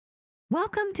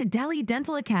Welcome to Delhi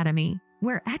Dental Academy,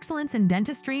 where excellence in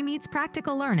dentistry meets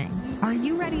practical learning. Are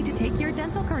you ready to take your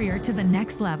dental career to the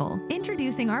next level?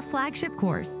 Introducing our flagship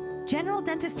course, General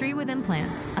Dentistry with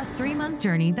Implants, a 3-month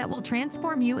journey that will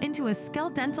transform you into a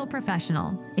skilled dental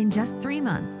professional. In just 3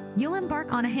 months, you'll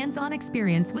embark on a hands-on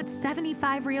experience with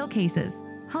 75 real cases,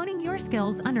 honing your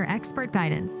skills under expert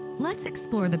guidance. Let's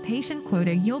explore the patient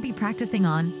quota you'll be practicing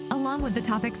on, along with the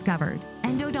topics covered.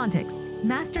 Endodontics.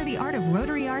 Master the art of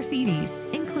Rotary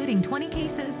RCTs, including 20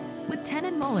 cases, with 10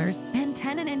 in molars and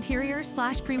 10 in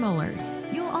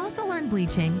interior/premolars. You'll also learn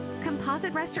bleaching,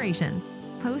 composite restorations,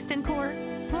 post and core,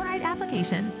 fluoride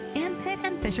application, and pit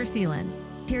and fissure sealants.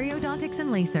 Periodontics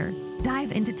and laser.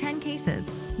 Dive into 10 cases,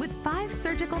 with 5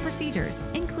 surgical procedures,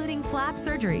 including flap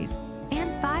surgeries,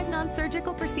 and 5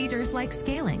 non-surgical procedures like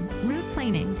scaling, root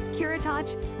planing,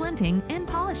 curettage, splinting, and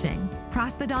polishing.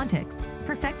 Prosthodontics.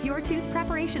 Perfect your tooth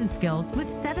preparation skills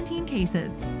with 17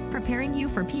 cases, preparing you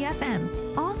for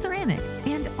PFM, all ceramic,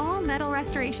 and all metal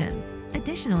restorations.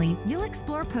 Additionally, you'll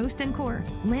explore post and core,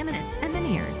 laminates and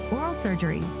veneers, oral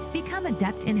surgery. Become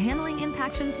adept in handling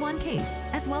impactions 1 case,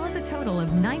 as well as a total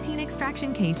of 19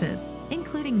 extraction cases,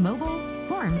 including mobile,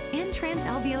 form, and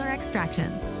transalveolar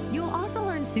extractions. You'll also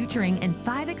learn suturing in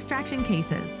 5 extraction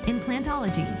cases,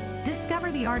 implantology.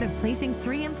 Discover the art of placing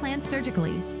 3 implants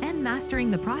surgically and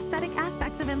mastering the prosthetic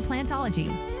aspects of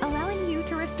implantology, allowing you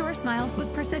to restore smiles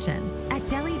with precision. At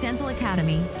Delhi Dental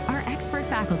Academy, our expert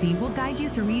faculty will guide you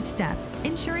through each step,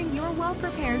 ensuring you're well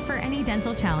prepared for any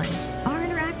dental challenge. Our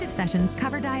interactive sessions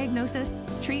cover diagnosis,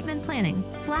 treatment planning,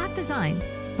 flap designs,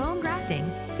 bone grafting,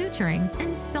 suturing,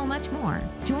 and so much more.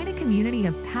 Join a community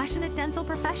of passionate dental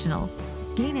professionals,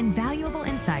 gain invaluable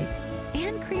insights,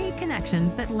 and create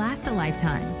connections that last a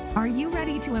lifetime. Are you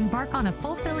ready to embark on a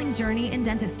fulfilling journey in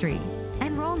dentistry?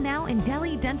 Enroll now in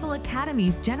Delhi Dental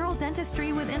Academy's General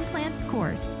Dentistry with Implants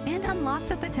course and unlock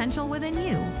the potential within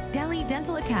you. Delhi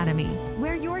Dental Academy,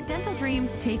 where your dental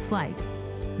dreams take flight.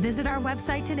 Visit our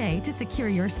website today to secure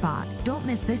your spot. Don't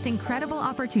miss this incredible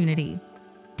opportunity.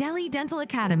 Delhi Dental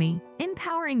Academy,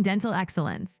 empowering dental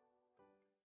excellence.